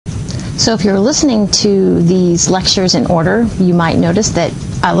So if you're listening to these lectures in order, you might notice that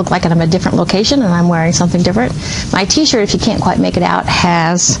I look like I'm in a different location and I'm wearing something different. My t-shirt, if you can't quite make it out,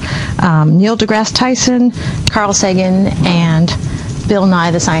 has Neil deGrasse Tyson, Carl Sagan, and Bill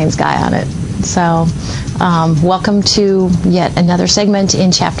Nye the Science Guy on it. So welcome to yet another segment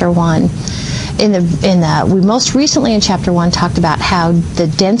in Chapter 1. We most recently in Chapter 1 talked about how the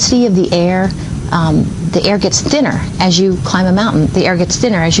density of the air gets thinner as you climb a mountain. The air gets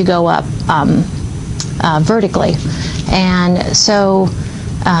thinner as you go up vertically. And so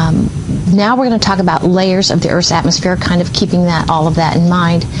now we're going to talk about layers of the Earth's atmosphere, kind of keeping all of that in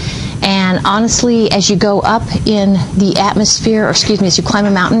mind. And honestly, as you go up in the atmosphere, or excuse me, as you climb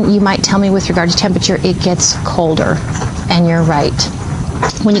a mountain, you might tell me with regard to temperature, it gets colder. And you're right.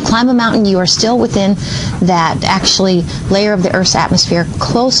 When you climb a mountain, you are still within that actually layer of the Earth's atmosphere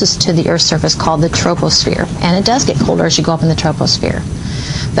closest to the Earth's surface called the troposphere. And it does get colder as you go up in the troposphere.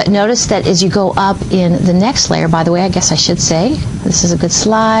 But notice that as you go up in the next layer, by the way, I guess I should say, this is a good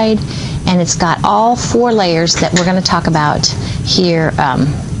slide, and it's got all 4 layers that we're going to talk about here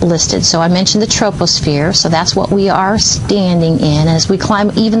listed. So I mentioned the troposphere, so that's what we are standing in. As we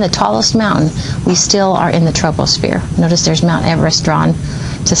climb even the tallest mountain, we still are in the troposphere. Notice there's Mount Everest drawn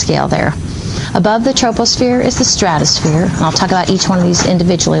to scale there. Above the troposphere is the stratosphere, and I'll talk about each one of these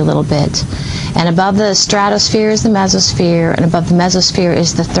individually a little bit. And above the stratosphere is the mesosphere, and above the mesosphere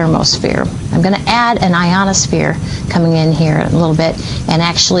is the thermosphere. I'm going to add an ionosphere coming in here a little bit, and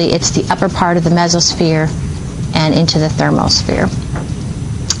actually it's the upper part of the mesosphere and into the thermosphere.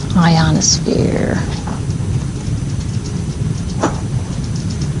 Ionosphere.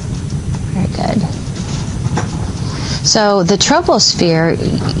 Very good. So the troposphere,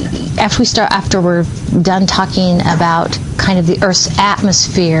 after we're done talking about kind of the Earth's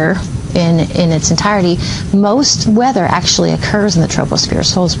atmosphere in its entirety, most weather actually occurs in the troposphere.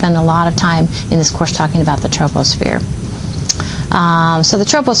 So we'll spend a lot of time in this course talking about the troposphere. So the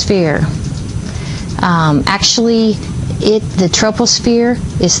troposphere, actually, the troposphere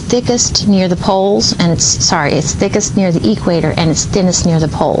is thickest near the poles, and it's thickest near the equator, and it's thinnest near the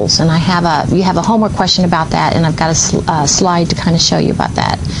poles. And you have a homework question about that, and I've got a slide to kind of show you about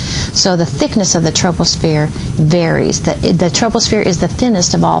that. So the thickness of the troposphere varies. The troposphere is the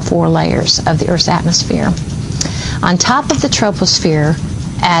thinnest of all 4 layers of the Earth's atmosphere. On top of the troposphere,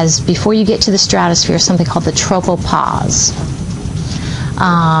 before you get to the stratosphere, is something called the tropopause.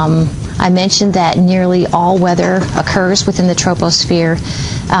 I mentioned that nearly all weather occurs within the troposphere.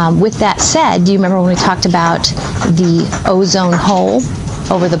 With that said, do you remember when we talked about the ozone hole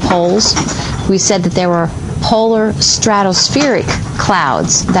over the poles? We said that there were polar stratospheric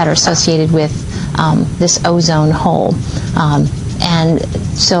clouds that are associated with this ozone hole. And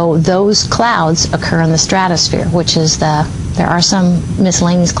so those clouds occur in the stratosphere, which is there are some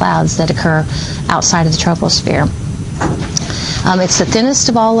miscellaneous clouds that occur outside of the troposphere. It's the thinnest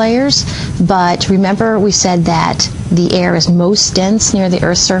of all layers, but remember we said that the air is most dense near the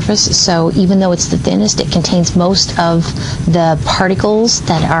Earth's surface, so even though it's the thinnest, it contains most of the particles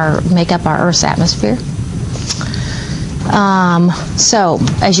that make up our Earth's atmosphere. So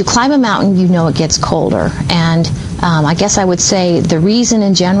as you climb a mountain, you know it gets colder, and I guess I would say the reason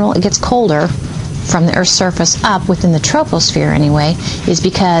in general it gets colder from the Earth's surface up within the troposphere anyway is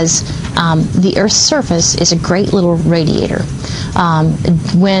because the Earth's surface is a great little radiator.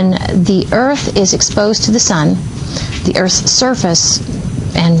 When the Earth is exposed to the sun, the Earth's surface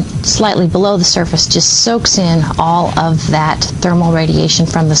and slightly below the surface just soaks in all of that thermal radiation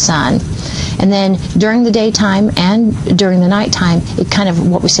from the sun. And then during the daytime and during the nighttime, it kind of,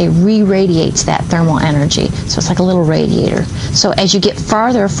 what we say, re-radiates that thermal energy. So it's like a little radiator. So as you get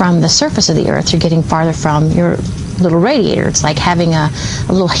farther from the surface of the Earth, you're getting farther from your little radiator. It's like having a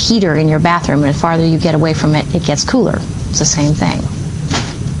little heater in your bathroom, and the farther you get away from it, it gets cooler. It's the same thing.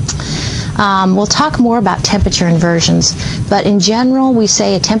 We'll talk more about temperature inversions, but in general we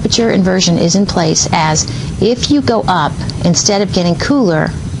say a temperature inversion is in place as if you go up, instead of getting cooler,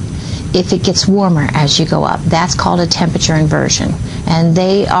 if it gets warmer as you go up. That's called a temperature inversion, and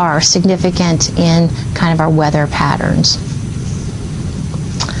they are significant in kind of our weather patterns.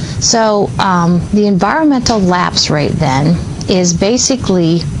 So the environmental lapse rate then is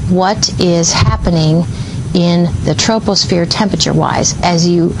basically what is happening in the troposphere temperature-wise as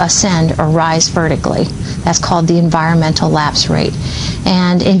you ascend or rise vertically. That's called the environmental lapse rate.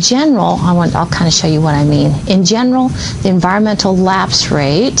 And in general, I'll kind of show you what I mean. In general, the environmental lapse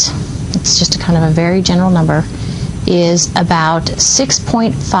rate, it's just a kind of a very general number, is about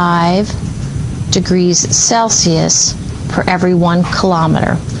 6.5 degrees Celsius per every 1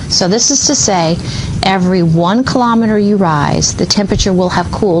 kilometer. So this is to say, every 1 kilometer you rise, the temperature will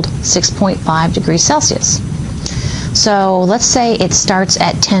have cooled 6.5 degrees Celsius. So let's say it starts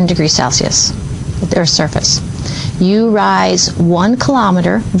at 10 degrees Celsius at the Earth's surface. You rise 1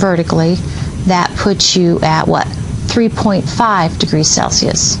 kilometer vertically, that puts you at what? 3.5 degrees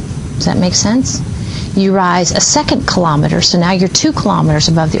Celsius. Does that make sense? You rise a 2nd kilometer, so now you're 2 kilometers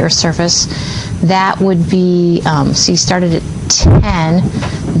above the Earth's surface. That would be, so you started at 10,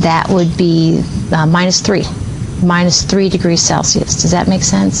 that would be minus 3 degrees Celsius. Does that make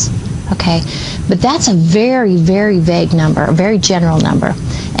sense? Okay, but that's a very, very vague number, a very general number.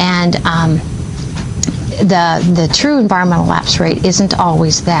 And the true environmental lapse rate isn't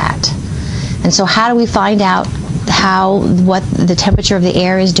always that. And so how do we find out what the temperature of the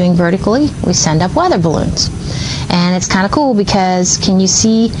air is doing vertically? We send up weather balloons. And it's kind of cool because, can you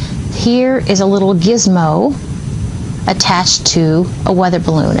see, here is a little gizmo attached to a weather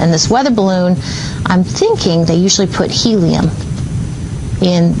balloon. And this weather balloon, I'm thinking they usually put helium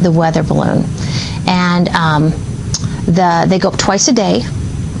in the weather balloon. And they go up twice a day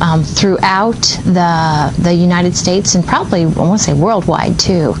throughout the United States, and probably, I want to say, worldwide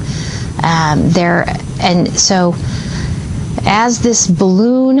too. And so as this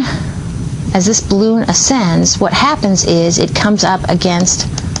balloon ascends, what happens is it comes up against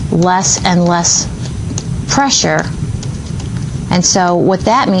less and less pressure. And so what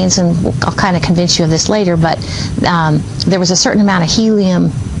that means, and I'll kind of convince you of this later, but there was a certain amount of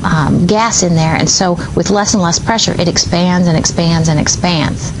helium gas in there, and so with less and less pressure, it expands and expands and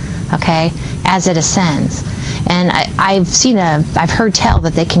expands, okay, as it ascends. And I've heard tell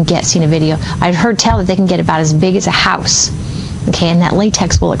that they can get, seen a video, I've heard tell that they can get about as big as a house, okay, and that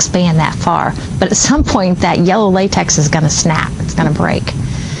latex will expand that far. But at some point, that yellow latex is going to snap, it's going to break.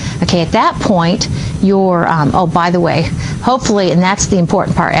 Okay, at that point, your, oh, by the way, hopefully, and that's the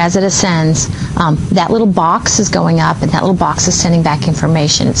important part, as it ascends, that little box is going up, and that little box is sending back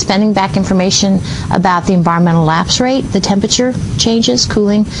information. It's sending back information about the environmental lapse rate, the temperature changes,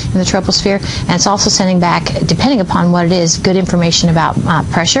 cooling in the troposphere, and it's also sending back, depending upon what it is, good information about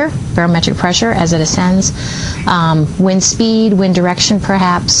pressure, barometric pressure as it ascends, wind speed, wind direction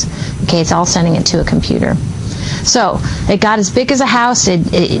perhaps. Okay, it's all sending it to a computer. So it got as big as a house.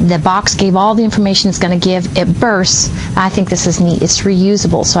 The box gave all the information it's going to give. It bursts. I think this is neat. It's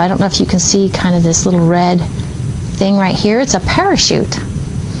reusable. So I don't know if you can see kind of this little red thing right here. It's a parachute.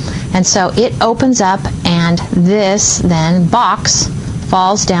 And so it opens up, and this then box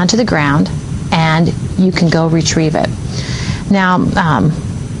falls down to the ground, and you can go retrieve it. Now,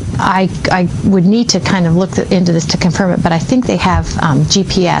 I would need to kind of look into this to confirm it, but I think they have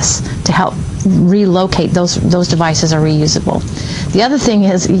GPS to help relocate those devices are reusable. The other thing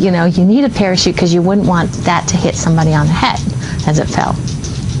is, you need a parachute because you wouldn't want that to hit somebody on the head as it fell.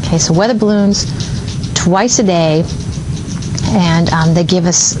 Okay, so weather balloons twice a day, and they give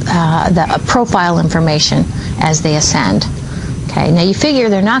us the profile information as they ascend. Okay, now you figure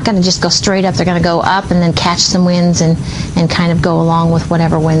they're not going to just go straight up, they're going to go up and then catch some winds and kind of go along with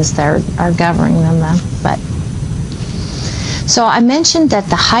whatever winds are governing them. So I mentioned that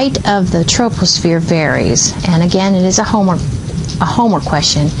the height of the troposphere varies, and again, it is a homework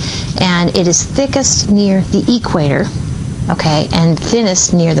question, and it is thickest near the equator, okay, and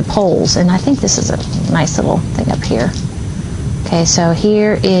thinnest near the poles. And I think this is a nice little thing up here. Okay, so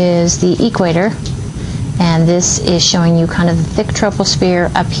here is the equator, and this is showing you kind of the thick troposphere.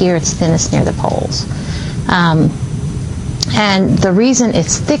 Up here, it's thinnest near the poles. And the reason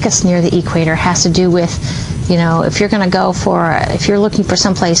it's thickest near the equator has to do with, if you're going to go if you're looking for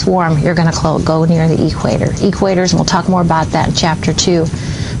someplace warm, you're going to go near the equator. Equators, and we'll talk more about that in Chapter 2.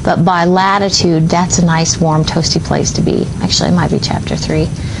 But by latitude, that's a nice, warm, toasty place to be. Actually, it might be Chapter 3.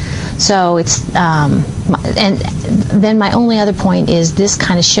 So it's, and then my only other point is this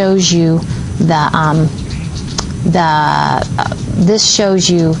kind of shows you this shows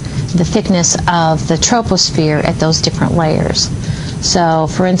you the thickness of the troposphere at those different layers. So,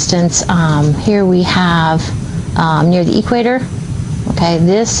 for instance, here we have near the equator. Okay,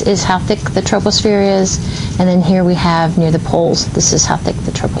 this is how thick the troposphere is, and then here we have near the poles. This is how thick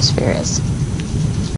the troposphere is.